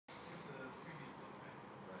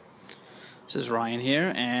This is Ryan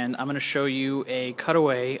here, and I'm going to show you a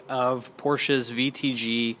cutaway of Porsche's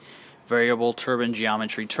VTG Variable Turbine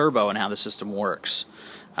Geometry Turbo and how the system works.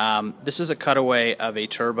 This is a cutaway of a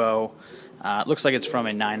turbo. It looks like it's from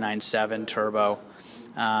a 997 turbo.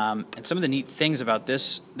 And some of the neat things about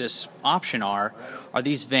this option are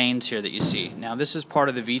these vanes here that you see. Now this is part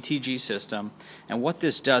of the VTG system, and what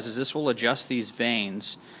this does is this will adjust these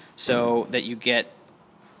vanes so that you get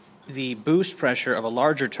the boost pressure of a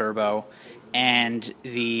larger turbo and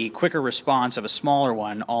the quicker response of a smaller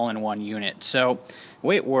one all in one unit. So the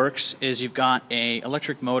way it works is you've got a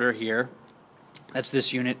electric motor here. That's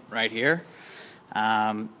this unit right here.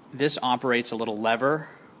 This operates a little lever,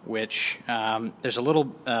 which there's a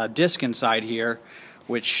little disc inside here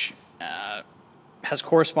which has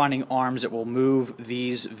corresponding arms that will move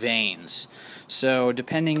these vanes. So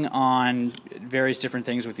depending on various different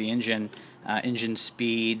things with the engine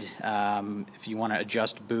speed, if you want to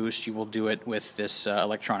adjust boost, you will do it with this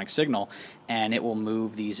electronic signal, and it will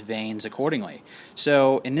move these vanes accordingly.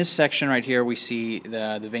 So in this section right here we see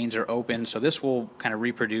the vanes are open, so this will kind of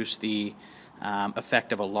reproduce the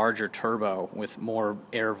effect of a larger turbo with more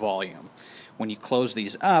air volume. When you close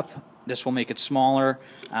these up, this will make it smaller,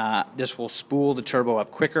 this will spool the turbo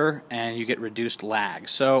up quicker, and you get reduced lag.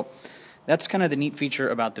 So that's kind of the neat feature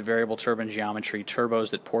about the variable turbine geometry turbos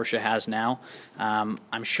that Porsche has now.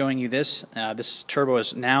 I'm showing you this. This turbo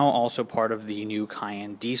is now also part of the new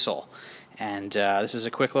Cayenne diesel. And this is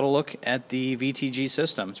a quick little look at the VTG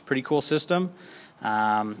system. It's a pretty cool system.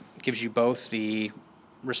 Gives you both the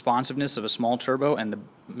responsiveness of a small turbo and the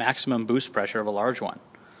maximum boost pressure of a large one.